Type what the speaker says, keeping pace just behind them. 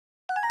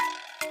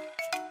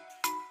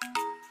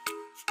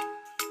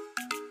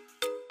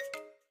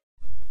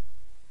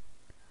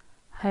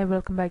Hi,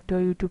 welcome back to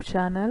our YouTube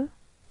channel.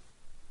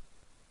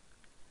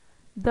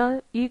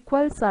 The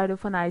equal sides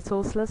of an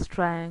isosceles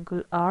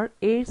triangle are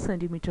 8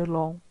 cm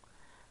long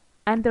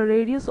and the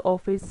radius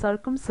of its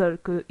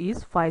circumcircle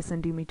is 5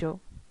 cm.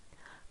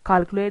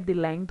 Calculate the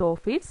length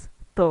of its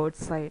third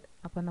side.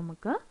 അപ്പോൾ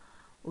നമുക്ക്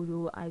ഒരു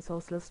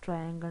isosceles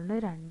ട്രയാങ്കിളിൻ്റെ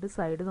രണ്ട്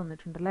side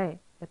തന്നിട്ടുണ്ടല്ലേ,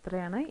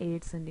 എത്രയാണ്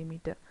 8 cm.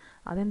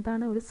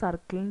 അതെന്താണ്, ഒരു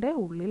സർക്കിളിൻ്റെ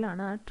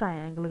ഉള്ളിലാണ് ആ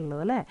ട്രയാങ്കിൾ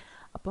ഉള്ളത് അല്ലേ.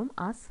 അപ്പം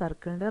ആ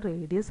സർക്കിളിൻ്റെ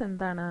റേഡിയസ്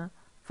എന്താണ്,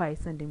 5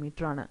 cm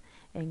ആണ്.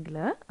 എങ്കിൽ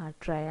ആ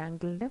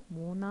ട്രയാങ്കിളിൻ്റെ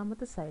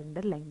മൂന്നാമത്തെ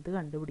സൈഡിൻ്റെ ലെങ്ത്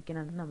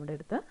കണ്ടുപിടിക്കാനാണ് നമ്മുടെ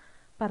അടുത്ത്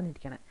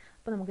പറഞ്ഞിരിക്കുന്നത്.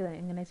 അപ്പോൾ നമുക്ക്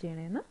എങ്ങനെ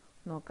ചെയ്യണമെന്ന്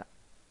നോക്കാം.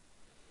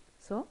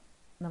 സോ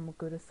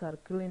നമുക്കൊരു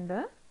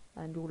സർക്കിളിൻ്റെ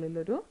അതിൻ്റെ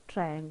ഉള്ളിലൊരു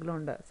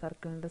ട്രയാങ്കിളുണ്ട്.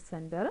 സർക്കിളിൻ്റെ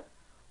സെൻറ്റർ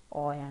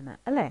O ആണ്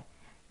അല്ലേ.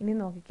 ഇനി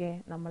നോക്കിക്കേ,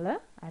 നമ്മൾ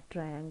ആ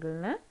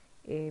ട്രയാങ്കിളിന്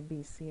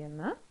ABC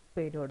എന്ന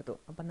പേര് കൊടുത്തു.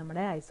 അപ്പം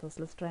നമ്മുടെ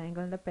ഐസോസെലസ്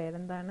ട്രയാങ്കിളിൻ്റെ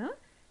പേരെന്താണ്,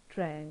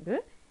 ട്രയാങ്കിൾ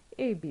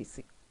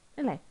ABC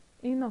അല്ലേ.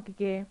 ഇനി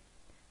നോക്കിക്കേ,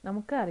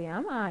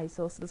 നമുക്കറിയാം ആ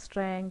ഐസോസെലസ്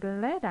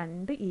ട്രയാങ്കിളിലെ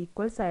രണ്ട്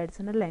ഈക്വൽ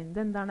സൈഡ്സിൻ്റെ ലെങ്ത്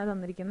എന്താണ്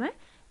തന്നിരിക്കുന്നത്,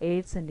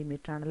 8 cm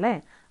ആണല്ലേ.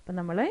 അപ്പം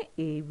നമ്മൾ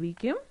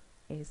ABക്കും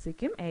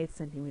ACക്കും 8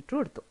 cm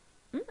കൊടുത്തു.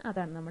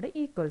 അതാണ് നമ്മുടെ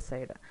ഈക്വൽ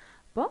സൈഡ്.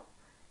 അപ്പോൾ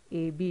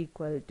AB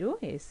equal to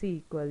AC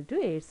equal to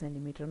 8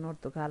 cm എന്ന്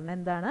കൊടുത്തു. കാരണം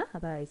എന്താണ്,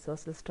 അത്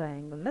ഐസോസെലസ്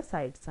ട്രയാങ്കിളിൻ്റെ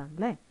സൈഡ്സ്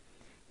ആണല്ലേ.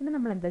 ഇനി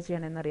നമ്മൾ എന്താ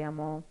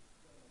ചെയ്യണമെന്നറിയാമോ,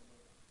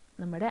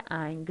 നമ്മുടെ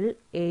ആംഗിൾ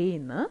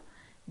Aന്ന്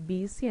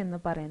BC എന്ന്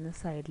പറയുന്ന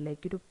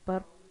സൈഡിലേക്ക് ഒരു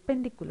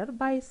പെർപെൻഡിക്കുലർ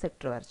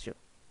ബൈസെക്ടർ വരച്ചു.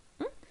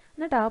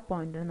 എന്നിട്ട് ആ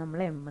പോയിന്റിന് നമ്മൾ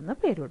M എന്ന്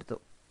പേര് കൊടുത്തു.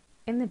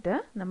 എന്നിട്ട്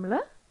നമ്മൾ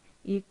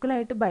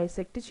ഈക്വലായിട്ട്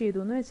ബൈസെക്ട് ചെയ്തു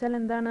എന്ന് വെച്ചാൽ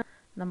എന്താണ്,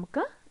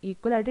 നമുക്ക്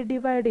ഈക്വലായിട്ട്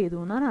ഡിവൈഡ് ചെയ്തു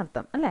എന്നാണ്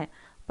അർത്ഥം അല്ലേ.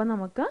 അപ്പം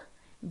നമുക്ക്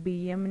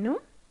BMനും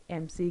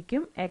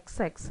MCക്കും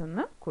XX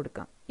എന്ന്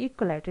കൊടുക്കാം.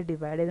 ഈക്വലായിട്ട്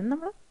ഡിവൈഡ് ചെയ്ത്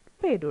നമ്മൾ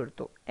പേര്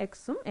കൊടുത്തു,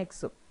 എക്സും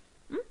എക്സും.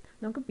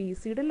 നമുക്ക്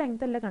BCയുടെ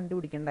ലെങ്ത് അല്ല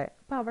കണ്ടുപിടിക്കണ്ടേ,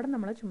 അപ്പോൾ അവിടെ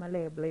നമ്മൾ ചുമ്മാ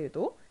ലേബിൾ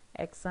ചെയ്തു,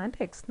 X ആൻഡ്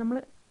X നമ്മൾ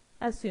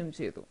അസ്യൂം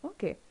ചെയ്തു.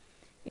 ഓക്കെ,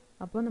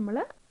 അപ്പോൾ നമ്മൾ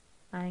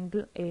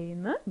ആംഗിൾ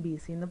Aന്ന്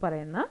BC എന്ന്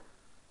പറയുന്ന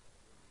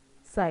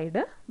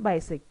സൈഡ്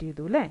ബൈസെക്ട്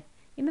ചെയ്തു അല്ലേ.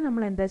 ഇനി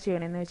നമ്മൾ എന്താ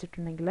ചെയ്യണമെന്ന്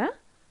വെച്ചിട്ടുണ്ടെങ്കിൽ,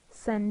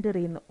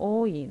 സെൻറ്ററിൽ നിന്ന്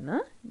OEന്ന്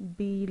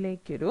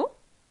ബിയിലേക്കൊരു,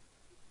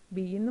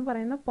 B എന്ന്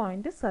പറയുന്ന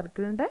പോയിന്റ്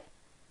സർക്കിളിൻ്റെ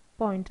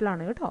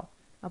പോയിന്റിലാണ് കേട്ടോ.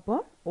 അപ്പോൾ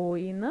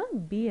OEന്ന്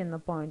B എന്ന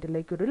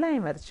പോയിന്റിലേക്കൊരു ലൈൻ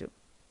വരച്ചു.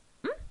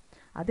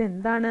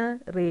 അതെന്താണ്,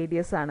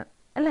 റേഡിയസ് ആണ്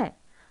അല്ലേ.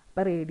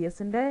 അപ്പോൾ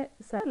റേഡിയസിൻ്റെ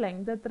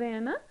ലെങ്ത്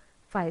എത്രയാണ്,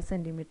 5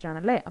 cm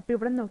ആണല്ലേ. അപ്പോൾ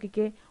ഇവിടെ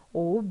നോക്കിക്കേ,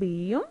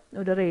 OBയും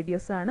ഒരു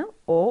റേഡിയസ് ആണ്,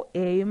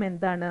 OAയും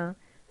എന്താണ്,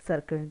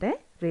 സർക്കിളിൻ്റെ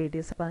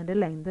റേഡിയസ്. അപ്പോൾ അതിൻ്റെ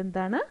ലെങ്ത്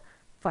എന്താണ്,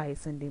 5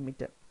 cm.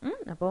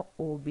 അപ്പോൾ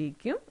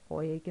OBക്കും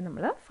OAയ്ക്കും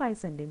നമ്മൾ 5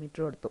 cm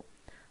കൊടുത്തു.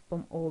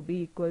 അപ്പം OB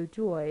equal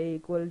to OA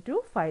equal to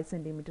 5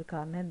 cm.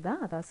 കാരണം എന്താ,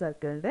 അത് ആ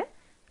സർക്കിളിൻ്റെ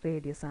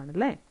റേഡിയസ്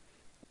ആണല്ലേ.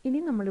 ഇനി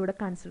നമ്മളിവിടെ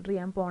കൺസിഡർ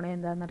ചെയ്യാൻ പോണേ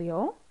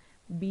എന്താണെന്നറിയോ,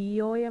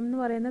 BOM എന്ന്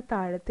പറയുന്ന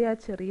താഴത്തെ ആ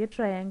ചെറിയ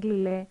ട്രയാങ്കിൾ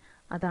ഇല്ലേ,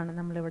 അതാണ്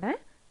നമ്മളിവിടെ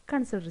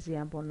കൺസിഡർ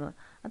ചെയ്യാൻ പോകുന്നത്.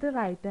 അത്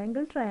റൈറ്റ്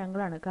ആംഗിൾ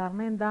ട്രയാങ്കിൾ ആണ്.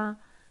 കാരണം എന്താ,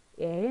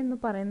 A എന്ന്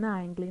പറയുന്ന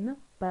ആംഗിളിൽ നിന്ന്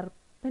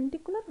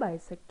പെർപെൻഡിക്കുലർ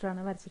ബൈസെക്ടർ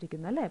ആണ്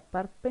വരച്ചിരിക്കുന്നത് അല്ലേ.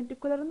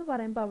 പെർപെൻഡിക്കുലർ എന്ന്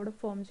പറയുമ്പോൾ അവിടെ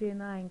ഫോം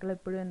ചെയ്യുന്ന ആംഗിൾ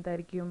എപ്പോഴും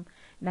എന്തായിരിക്കും,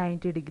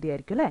 90 ഡിഗ്രി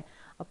ആയിരിക്കും അല്ലേ.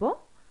 അപ്പോൾ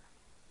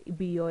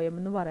BOM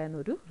എന്ന് പറയുന്ന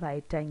ഒരു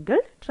റൈറ്റ് ആംഗിൾ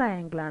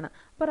ട്രയാങ്കിൾ ആണ്.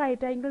 അപ്പോൾ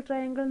റൈറ്റ് ആംഗിൾ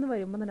ട്രയാങ്കിൾ എന്ന്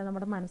വരുമ്പോൾ തന്നെ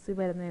നമ്മുടെ മനസ്സിൽ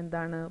വരുന്നത്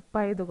എന്താണ്,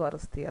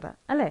 പൈതഗോറസ് തിയറം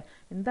അല്ലേ.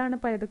 എന്താണ്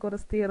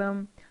Pythagoras theorem,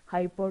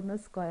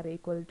 hypotenuse square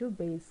equal to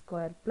base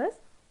square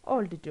plus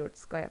altitude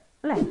square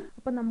അല്ലേ.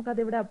 അപ്പം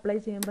നമുക്കതിവിടെ അപ്ലൈ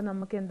ചെയ്യുമ്പോൾ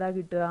നമുക്ക് എന്താ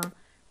കിട്ടുക,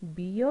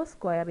 BO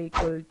square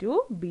equal to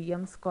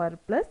BM square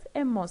plus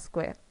MO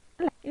square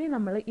അല്ലേ. ഇനി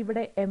നമ്മൾ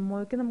ഇവിടെ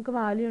MOയ്ക്ക് നമുക്ക്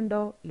വാല്യൂ ഉണ്ടോ,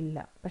 ഇല്ല.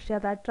 പക്ഷേ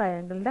അത് ആ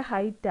ട്രയാങ്കിളിൻ്റെ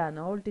ഹൈറ്റ് ആണ്,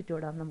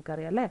 ഓൾട്ടിറ്റ്യൂഡ് ആണ്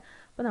നമുക്കറിയാം അല്ലേ.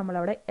 അപ്പോൾ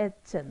നമ്മളവിടെ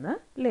H എന്ന്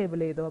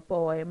ലേബിൾ ചെയ്തു. അപ്പോൾ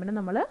OMന്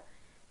നമ്മൾ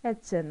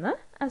H എന്ന്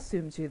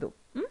അസ്യൂം ചെയ്തു.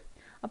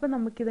 അപ്പോൾ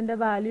നമുക്കിതിൻ്റെ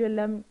വാല്യൂ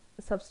എല്ലാം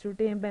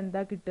സബ്സ്റ്റിറ്റ്യൂട്ട് ചെയ്യുമ്പോൾ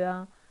എന്താ കിട്ടുക,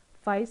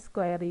 5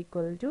 square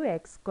equal to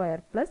X square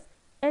plus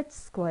H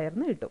square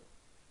എന്ന് കിട്ടും.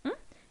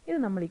 ഇത്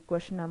നമ്മൾ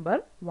ഇക്വേഷൻ നമ്പർ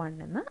 1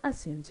 എന്ന്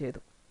അസ്യൂം ചെയ്തു.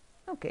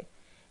 ഓക്കെ,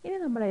 ഇനി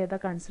നമ്മൾ ഏതാ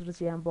കൺസിഡർ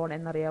ചെയ്യാൻ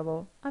പോകണമെന്നറിയാവോ,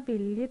 ആ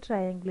വലിയ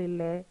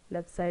ട്രയാങ്കിളിലെ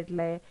ലെഫ്റ്റ്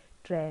സൈഡിലെ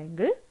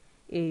ട്രയാങ്കിൾ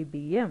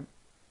ABM.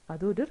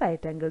 അതൊരു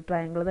റൈറ്റ് ആംഗിൾ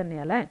ട്രയാങ്കിൾ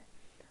തന്നെയല്ലേ.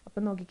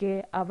 അപ്പം നോക്കിക്കേ,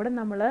 അവിടെ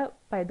നമ്മൾ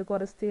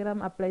പൈതഗോറസ്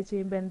തിയറം അപ്ലൈ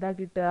ചെയ്യുമ്പോൾ എന്താ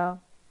കിട്ടുക,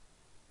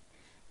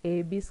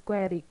 AB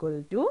square equal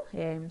to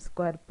AM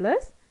square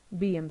plus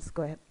BM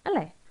square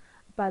അല്ലേ.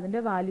 അപ്പോൾ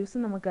അതിൻ്റെ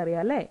വാല്യൂസ്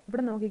നമുക്കറിയാം അല്ലേ.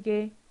 ഇവിടെ നോക്കിക്കേ,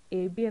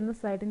 AB എന്ന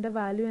സൈഡിൻ്റെ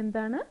വാല്യൂ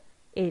എന്താണ്,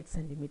 8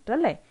 cm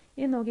അല്ലേ.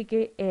 ഇനി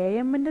നോക്കിക്കേ,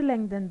 AMൻ്റെ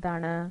ലെങ്ത്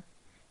എന്താണ്,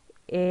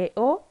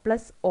 AO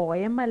പ്ലസ്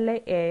OM അല്ലേ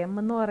AM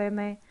എന്ന്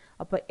പറയുന്നത്.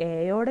 അപ്പോൾ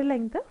AOയുടെ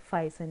ലെങ്ത്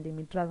 5 cm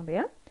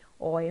അറിയാം,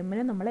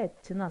 OMനെ നമ്മൾ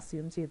H എന്ന്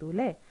അസ്യൂം ചെയ്തു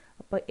അല്ലേ.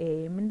 അപ്പോൾ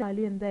AMൻ്റെ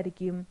വാല്യൂ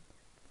എന്തായിരിക്കും,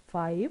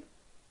 5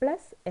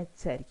 പ്ലസ്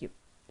H ആയിരിക്കും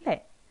അല്ലേ.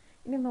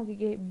 ഇനി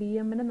നോക്കിക്കേ,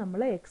 BMനെ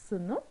നമ്മൾ X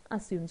എന്നും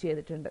അസ്യൂം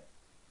ചെയ്തിട്ടുണ്ട്.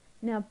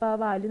 ഇനി അപ്പോൾ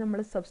ആ വാല്യൂ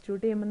നമ്മൾ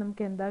സബ്സ്റ്റിറ്റ്യൂട്ട് ചെയ്യുമ്പോൾ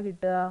നമുക്ക് എന്താ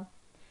കിട്ടുക,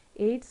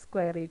 8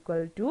 square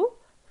equal to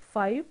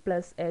 5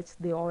 plus H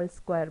the whole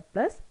square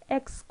plus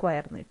X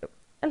square എന്ന് കിട്ടും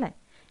അല്ലേ.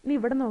 ഇനി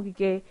ഇവിടെ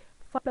നോക്കിക്കേ,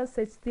 5 plus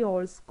H the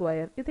whole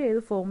square ഇത് ഏത്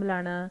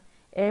ഫോമിലാണ്,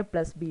 A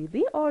plus be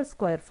the whole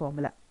square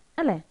formula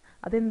അല്ലേ?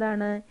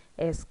 അതെന്താണ്?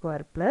 A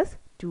square plus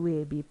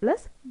 2ab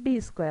plus B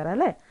square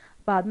അല്ലേ?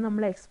 അപ്പോൾ അത്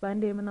നമ്മൾ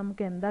എക്സ്പാൻഡ് ചെയ്യുമ്പോൾ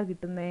നമുക്ക് എന്താ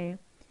കിട്ടുന്നത്?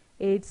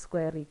 8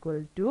 square equal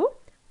to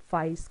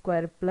 5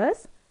 square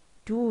plus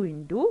 2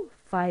 into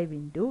 5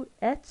 into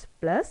H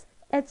plus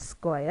H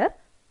square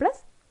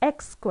plus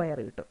X square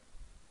കിട്ടും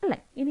അല്ലേ?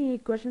 ഇനി ഈ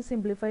ഇക്വേഷൻ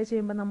സിംപ്ലിഫൈ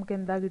ചെയ്യുമ്പോൾ നമുക്ക്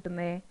എന്താ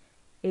കിട്ടുന്നത്?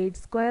 8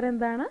 സ്ക്വയർ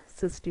എന്താണ്?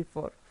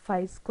 64.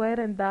 5 സ്ക്വയർ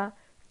എന്താ?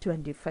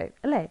 25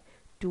 അല്ലേ?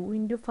 2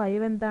 ഇൻറ്റു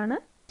 5 എന്താണ്?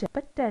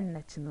 അപ്പോൾ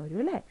 10h എന്ന് വരും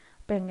അല്ലേ?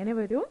 അപ്പോൾ എങ്ങനെ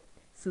വരും?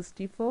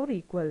 64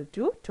 equal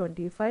to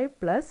 25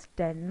 plus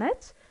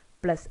 10h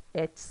plus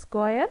H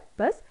square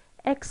plus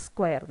X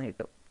square എന്ന്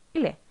കിട്ടും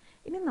ഇല്ലേ?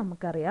 ഇനി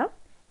നമുക്കറിയാം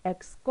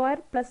X square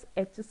plus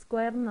H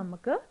square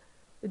നമുക്ക്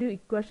ഒരു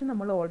ഇക്വേഷൻ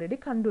നമ്മൾ ഓൾറെഡി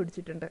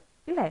കണ്ടുപിടിച്ചിട്ടുണ്ട്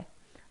ഇല്ലേ?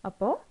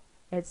 അപ്പോൾ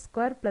എച്ച്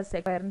സ്ക്വയർ പ്ലസ്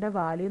എക്സ് സ്ക്വയറിൻ്റെ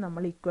വാല്യൂ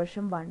നമ്മൾ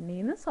ഇക്വേഷൻ 1ൽ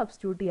നിന്ന്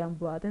സബ്സ്റ്റിറ്റ്യൂട്ട് ചെയ്യാൻ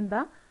പോകുക.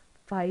 അതെന്താ?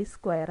 5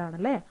 സ്ക്വയർ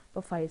ആണല്ലേ?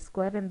 അപ്പോൾ 5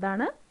 സ്ക്വയർ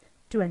എന്താണ്?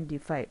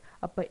 25.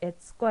 അപ്പോൾ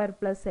എച്ച് സ്ക്വയർ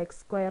പ്ലസ് എക്സ്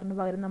സ്ക്വയറിന്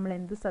പകരം നമ്മൾ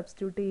എന്ത്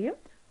സബ്സ്റ്റിറ്റ്യൂട്ട് ചെയ്യും?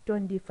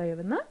 25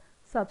 എന്ന്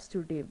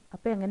സബ്സ്റ്റിറ്റ്യൂട്ട് ചെയ്യും.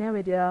 അപ്പോൾ എങ്ങനെയാണ്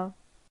വരിക?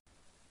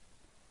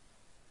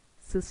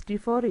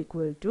 64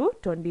 equal to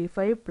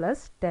 25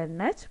 plus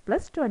 10h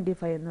plus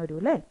 25 എന്ന് വരും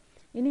അല്ലേ?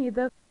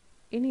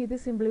 ഇനി ഇത്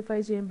സിംപ്ലിഫൈ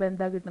ചെയ്യുമ്പോൾ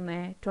എന്താ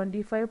കിട്ടുന്നത്?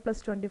 25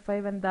 പ്ലസ്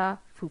 25 എന്താ?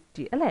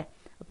 50 അല്ലേ?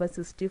 അപ്പോൾ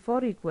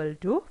 64 ഈക്വൽ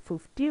ടു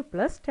 50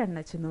 പ്ലസ്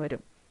 10h എന്ന്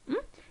വരും.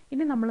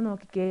 ഇനി നമ്മൾ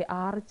നോക്കിക്കേ,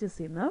 ആർ എച്ച്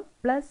എസിൽ നിന്ന്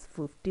പ്ലസ്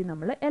 50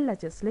 നമ്മൾ എൽ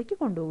എച്ച് എസിലേക്ക്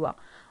കൊണ്ടുപോവാം.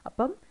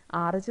 അപ്പം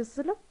ആർ എച്ച്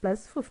എസിൽ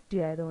പ്ലസ് 50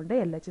 ആയതുകൊണ്ട്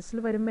എൽ എച്ച് എസിൽ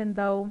വരുമ്പോൾ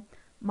എന്താവും?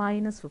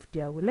 -50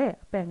 ആവും അല്ലേ?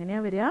 അപ്പോൾ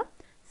എങ്ങനെയാണ് വരിക?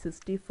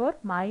 64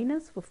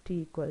 മൈനസ് 50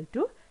 ഈക്വൽ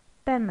ടു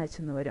 10h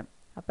എന്ന് വരും.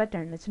 അപ്പോൾ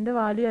 10hൻ്റെ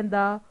വാല്യൂ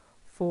എന്താ?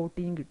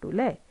 14 കിട്ടും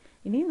അല്ലേ?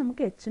 ഇനി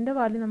നമുക്ക് എച്ചിൻ്റെ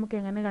വാല്യൂ നമുക്ക്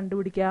എങ്ങനെ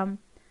കണ്ടുപിടിക്കാം?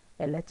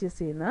 എൽ എച്ച്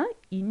എസിൽ നിന്ന്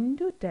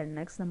ഇൻറ്റു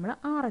 10x നമ്മൾ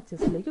ആർ എച്ച്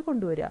എസിലേക്ക്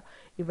കൊണ്ടുവരിക.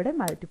 ഇവിടെ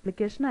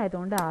മൾട്ടിപ്ലിക്കേഷൻ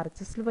ആയതുകൊണ്ട് ആർ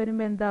എച്ച് എസിൽ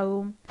വരുമ്പോൾ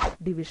എന്താവും?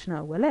 ഡിവിഷൻ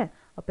ആവും അല്ലേ?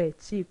 അപ്പോൾ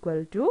എച്ച് ഈക്വൽ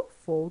ടു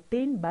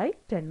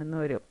 14/10 എന്ന്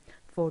വരും.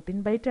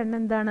 14/10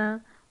 എന്താണ്?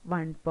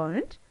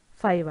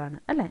 1.5 ആണ്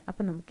അല്ലേ?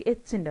 അപ്പം നമുക്ക്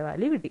എച്ചിൻ്റെ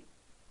വാല്യൂ കിട്ടി.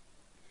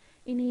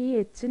 ഇനി ഈ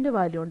എച്ചിൻ്റെ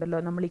വാല്യൂ ഉണ്ടല്ലോ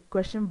നമ്മൾ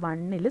ഇക്വേഷൻ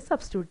 1ൽ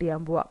സബ്സ്റ്റിറ്റ്യൂട്ട്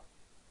ചെയ്യാൻ പോവാം.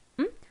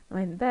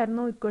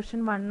 എന്തായിരുന്നു equation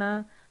 1?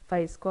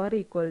 5 square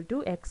equal to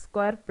X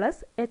square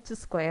plus H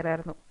square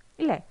ആയിരുന്നു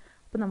ഇല്ലേ?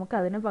 അപ്പോൾ നമുക്ക്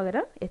അതിന്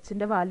പകരം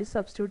എച്ചിൻ്റെ വാല്യൂ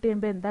സബ്സ്റ്റിറ്റ്യൂട്ട്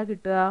ചെയ്യുമ്പോൾ എന്താ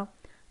കിട്ടുക?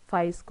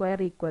 5 square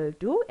equal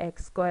to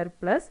X square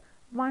plus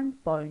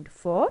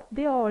 1.4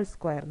 the whole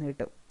square എന്ന്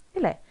കിട്ടും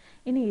ഇല്ലേ?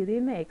 ഇനി ഇതിൽ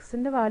നിന്ന്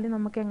എക്സിൻ്റെ വാല്യൂ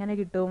നമുക്ക് എങ്ങനെ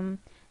കിട്ടും?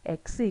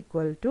 X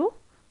equal to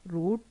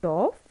root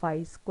of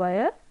 5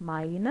 square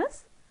minus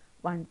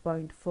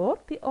 1.4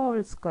 the whole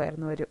square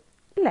എന്ന് വരും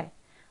ഇല്ലേ?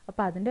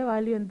 അപ്പോൾ അതിൻ്റെ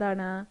വാല്യൂ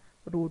എന്താണ്?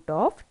 റൂട്ട്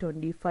ഓഫ്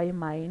 25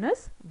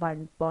 മൈനസ്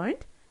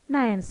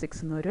 1.96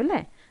 എന്ന് വരും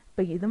അല്ലേ?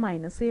 അപ്പോൾ ഇത്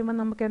മൈനസ് ചെയ്യുമ്പോൾ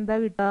നമുക്ക് എന്താ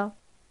കിട്ടുക?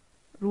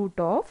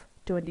 റൂട്ട് ഓഫ്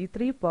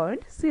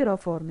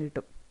 23.04 എന്ന്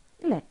കിട്ടും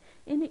ഇല്ലേ?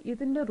 ഇനി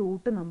ഇതിൻ്റെ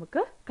റൂട്ട്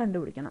നമുക്ക്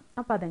കണ്ടുപിടിക്കണം.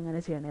 അപ്പോൾ അതെങ്ങനെ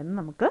ചെയ്യണമെന്ന്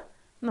നമുക്ക്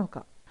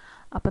നോക്കാം.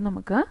 അപ്പം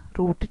നമുക്ക്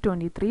റൂട്ട്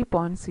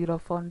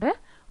 23.04ൻ്റെ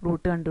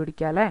റൂട്ട്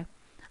കണ്ടുപിടിക്കാം അല്ലേ?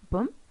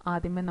 അപ്പം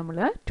ആദ്യമേ നമ്മൾ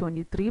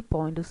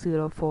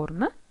 23.04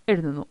 എന്ന്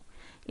എഴുതുന്നു.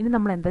 ഇനി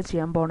നമ്മൾ എന്താ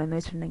ചെയ്യാൻ പോകണമെന്ന്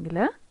വെച്ചിട്ടുണ്ടെങ്കിൽ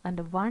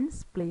അതിൻ്റെ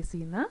വൺസ്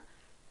പ്ലേസിൽ നിന്ന്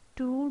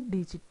 2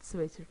 ഡിജിറ്റ്സ്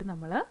വെച്ചിട്ട്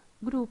നമ്മൾ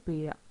ഗ്രൂപ്പ്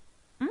ചെയ്യുക.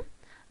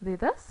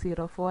 അതായത്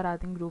 04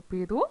 ആദ്യം ഗ്രൂപ്പ്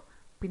ചെയ്തു,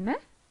 പിന്നെ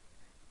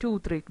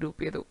 23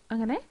 ഗ്രൂപ്പ് ചെയ്തു.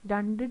 അങ്ങനെ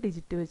 2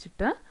 ഡിജിറ്റ്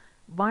വെച്ചിട്ട്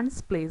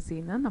വൺസ് പ്ലേസിൽ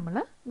നിന്ന് നമ്മൾ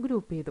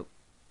ഗ്രൂപ്പ് ചെയ്തു.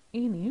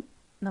 ഇനി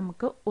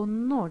നമുക്ക് 1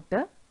 തൊട്ട്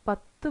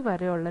 10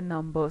 വരെയുള്ള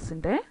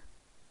നമ്പേഴ്സിൻ്റെ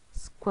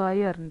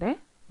സ്ക്വയറിൻ്റെ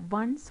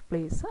വൺസ്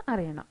പ്ലേസ്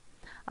അറിയണം.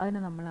 അതിന്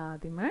നമ്മൾ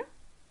ആദ്യമേ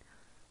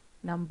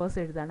നമ്പേഴ്സ്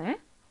എഴുതണേ.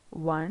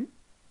 1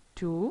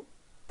 2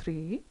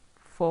 3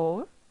 4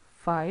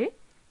 5.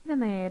 ഇത്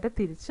നേരെ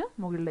തിരിച്ച്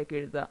മുകളിലേക്ക്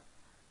എഴുതുക.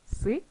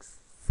 6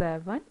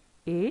 7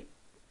 8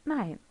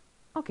 9.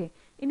 ഓക്കെ,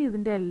 ഇനി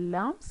ഇതിൻ്റെ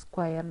എല്ലാം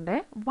സ്ക്വയറിൻ്റെ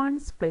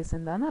വൺസ് പ്ലേസ്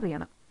എന്താണെന്ന്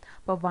അറിയണം.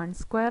 അപ്പോൾ 1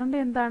 സ്ക്വയറിൻ്റെ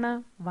എന്താണ്?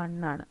 1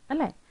 ആണ്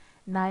അല്ലേ?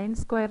 9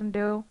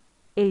 സ്ക്വയറിൻ്റെയോ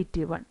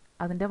 81.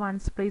 അതിൻ്റെ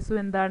വൺസ് പ്ലേസും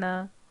എന്താണ്?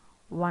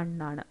 1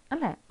 ആണ്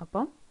അല്ലേ?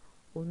 അപ്പം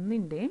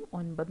 1ൻ്റെയും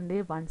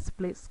 9ൻ്റെയും വൺസ്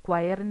പ്ലേസ്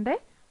സ്ക്വയറിൻ്റെ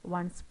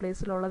വൺസ്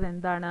പ്ലേസിലുള്ളത്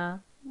എന്താണ്?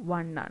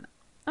 1 ആണ്.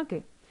 ഓക്കെ,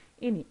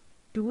 ഇനി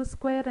 2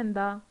 സ്ക്വയർ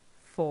എന്താ?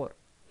 4.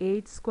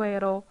 8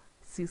 സ്ക്വയറോ?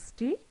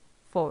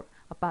 64.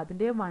 അപ്പോൾ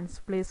അതിൻ്റെ വൺസ്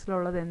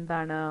പ്ലേസിലുള്ളത്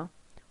എന്താണ്?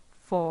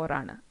 4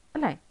 ആണ്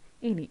അല്ലേ?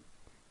 ഇനി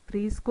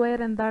 3 സ്ക്വയർ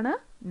എന്താണ്?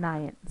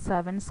 9.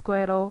 7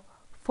 സ്ക്വയറോ?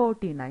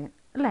 49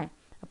 അല്ലേ?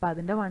 അപ്പോൾ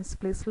അതിൻ്റെ വൺസ്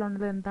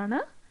പ്ലേസിലുള്ളത് എന്താണ്?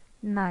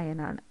 9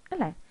 ആണ്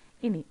അല്ലേ?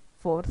 ഇനി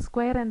 4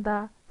 സ്ക്വയർ എന്താ?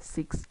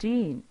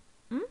 16.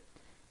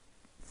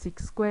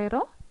 6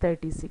 സ്ക്വയറോ?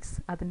 36.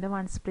 അതിൻ്റെ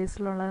വൺസ്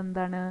പ്ലേസിലുള്ളത്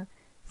എന്താണ്?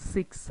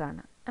 6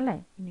 ആണ് അല്ലേ?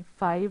 ഇനി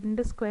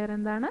 5ൻ്റെ സ്ക്വയർ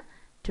എന്താണ്?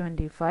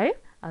 25.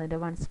 അതിൻ്റെ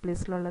വൺസ്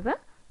പ്ലേസിലുള്ളത്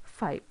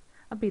 5.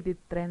 അപ്പോൾ ഇത്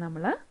ഇത്രയും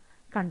നമ്മൾ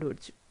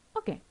കണ്ടുപിടിച്ചു.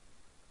 ഓക്കെ,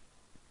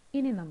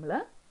 ഇനി നമ്മൾ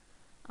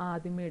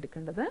ആദ്യമേ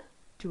എടുക്കേണ്ടത്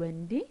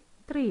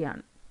 23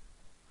 ആണ്.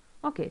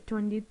 ഓക്കെ,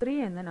 23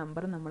 എന്ന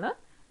നമ്പർ നമ്മൾ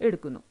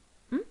എടുക്കുന്നു.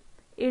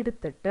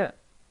 എടുത്തിട്ട്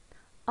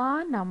ആ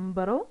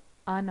നമ്പറോ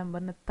ആ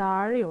നമ്പറിന്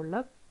താഴെയുള്ള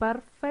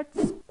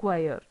പെർഫെക്റ്റ്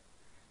സ്ക്വയർ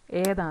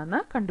ഏതാണെന്ന്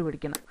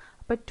കണ്ടുപിടിക്കണം.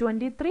 അപ്പോൾ അപ്പോൾ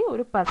 23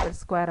 ഒരു പെർഫെക്റ്റ്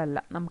സ്ക്വയർ അല്ല,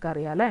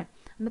 നമുക്കറിയാം അല്ലേ.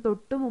 അതിൻ്റെ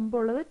തൊട്ട്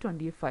മുമ്പുള്ളത്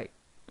 25.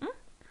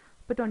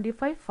 അപ്പോൾ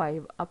 25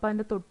 5. അപ്പോൾ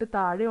അതിൻ്റെ തൊട്ട്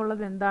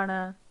താഴെയുള്ളത് എന്താണ്?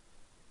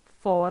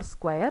 4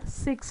 സ്ക്വയർ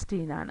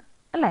 16 ആണ്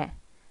അല്ലേ.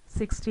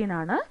 16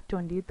 ആണ്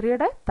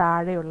 23യുടെ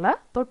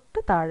തൊട്ട്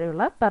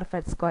താഴെയുള്ള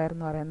പെർഫെക്റ്റ് സ്ക്വയർ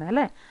എന്ന് പറയുന്നത്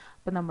അല്ലേ.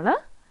 അപ്പോൾ നമ്മൾ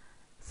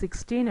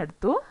 16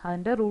 എടുത്തു,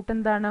 അതിൻ്റെ റൂട്ട്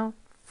എന്താണ്?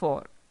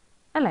 4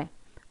 അല്ലേ.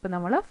 അപ്പോൾ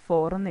നമ്മൾ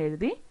 4 എന്ന്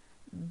എഴുതി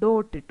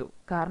ഡോട്ട് ഇട്ടു.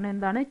 കാരണം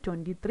എന്താണ്?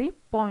 23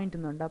 പോയിന്റ്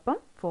എന്നുണ്ട്. അപ്പം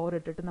 4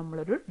 ഇട്ടിട്ട്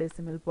നമ്മളൊരു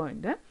ഡെസിമൽ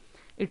പോയിന്റ്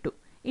ഇട്ടു.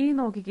 ഇനി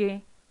നോക്കിക്കേ,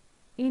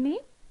 ഇനി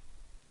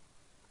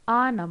ആ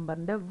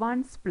നമ്പറിൻ്റെ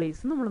വൺസ്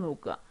പ്ലേസ് നമ്മൾ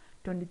നോക്കുക.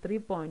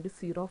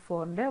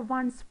 23.04ൻ്റെ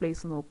വൺസ്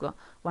പ്ലേസ് നോക്കുക.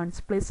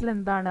 വൺസ് പ്ലേസിൽ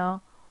എന്താണ്?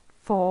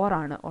 4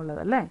 ആണ്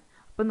ഉള്ളത് അല്ലേ.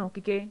 അപ്പം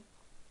നോക്കിക്കേ,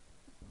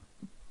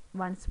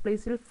 വൺസ്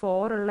പ്ലേസിൽ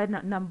 4 ഉള്ള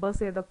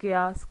നമ്പേഴ്സ്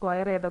ഏതൊക്കെയാ?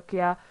 സ്ക്വയർ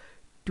ഏതൊക്കെയാ?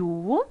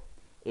 2ഉം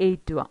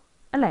 8ഉം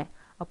അല്ലേ.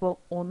 അപ്പോൾ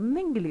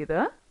ഒന്നെങ്കിൽ ഇത്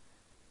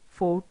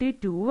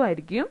 42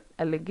 ആയിരിക്കും,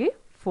 അല്ലെങ്കിൽ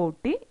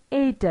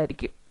 48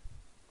 ആയിരിക്കും.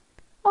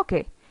 ഓക്കെ,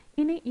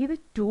 ഇനി ഇത്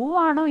 2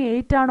 ആണോ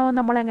 8 ആണോ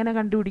നമ്മൾ എങ്ങനെ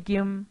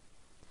കണ്ടുപിടിക്കും?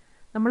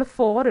 നമ്മൾ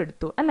 4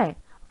 എടുത്തു അല്ലേ.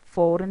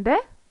 4ൻ്റെ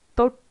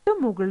തൊട്ട്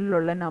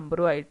മുകളിലുള്ള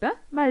നമ്പറുമായിട്ട്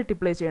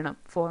മൾട്ടിപ്ലൈ ചെയ്യണം.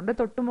 4ൻ്റെ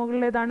തൊട്ട്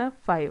മുകളിൽ ഏതാണ്?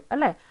 5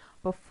 അല്ലേ.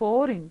 അപ്പോൾ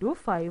 4 ×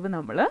 5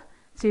 നമ്മൾ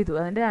ചെയ്തു.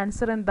 അതിൻ്റെ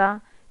ആൻസർ എന്താ?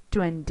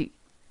 20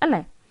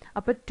 അല്ലേ.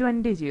 അപ്പോൾ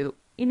 20 ചെയ്തു.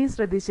 ഇനി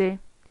ശ്രദ്ധിച്ചേ,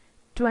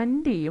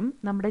 20യും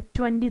നമ്മുടെ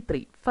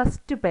 23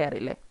 ഫസ്റ്റ്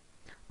പെയറില്ലേ.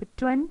 അപ്പോൾ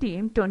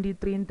 20യും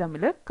 23യും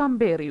തമ്മിൽ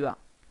കമ്പയർ ചെയ്യുക.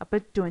 അപ്പോൾ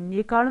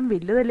 20യേക്കാളും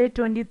വലുതല്ലേ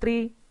 23?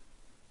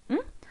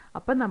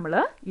 അപ്പം നമ്മൾ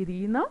ഇതിൽ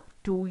നിന്നും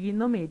 2ൽ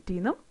നിന്നും 8ൽ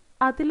നിന്നും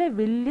അതിലെ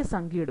വലിയ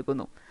സംഖ്യ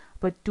എടുക്കുന്നു.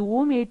 അപ്പോൾ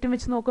 2ഉം 8ഉം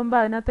വെച്ച് നോക്കുമ്പോൾ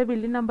അതിനകത്തെ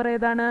വലിയ നമ്പർ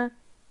ഏതാണ്?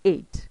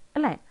 8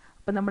 അല്ലേ.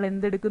 അപ്പം നമ്മൾ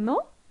എന്തെടുക്കുന്നു?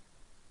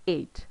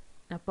 8.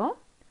 അപ്പോൾ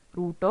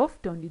റൂട്ട് ഓഫ്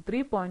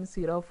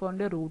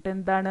 23.04ൻ്റെ റൂട്ട്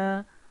എന്താണ്?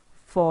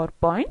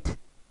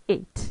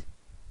 4.8.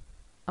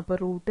 അപ്പോൾ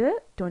റൂട്ട്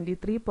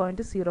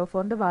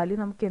 23.04ൻ്റെ വാല്യൂ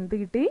നമുക്ക് എന്ത്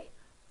കിട്ടി?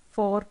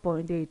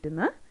 4.8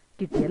 എന്ന്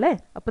കിട്ടിയല്ലേ.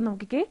 അപ്പം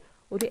നോക്കിക്കേ,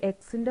 ഒരു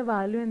എക്സിൻ്റെ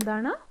വാല്യൂ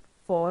എന്താണ്?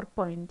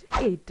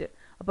 4.8.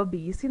 അപ്പോൾ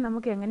ബി സി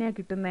നമുക്ക് എങ്ങനെയാണ്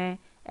കിട്ടുന്നത്?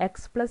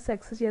 എക്സ് പ്ലസ്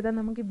എക്സ് ചെയ്താൽ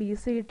നമുക്ക് ബി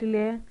സി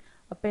കിട്ടില്ലേ.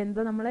 അപ്പോൾ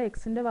എന്താ, നമ്മൾ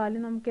എക്സിൻ്റെ വാല്യൂ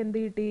നമുക്ക് എന്ത്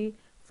കിട്ടി?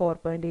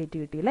 4.8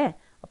 കിട്ടിയില്ലേ.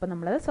 അപ്പോൾ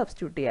നമ്മളത്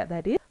സബ്സ്റ്റിറ്റ്യൂട്ട് ചെയ്യുക.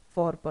 That is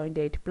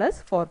 4.8 plus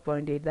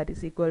 4.8, that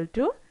is equal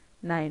to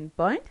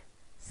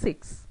 9.6.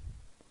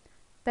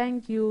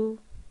 Thank you.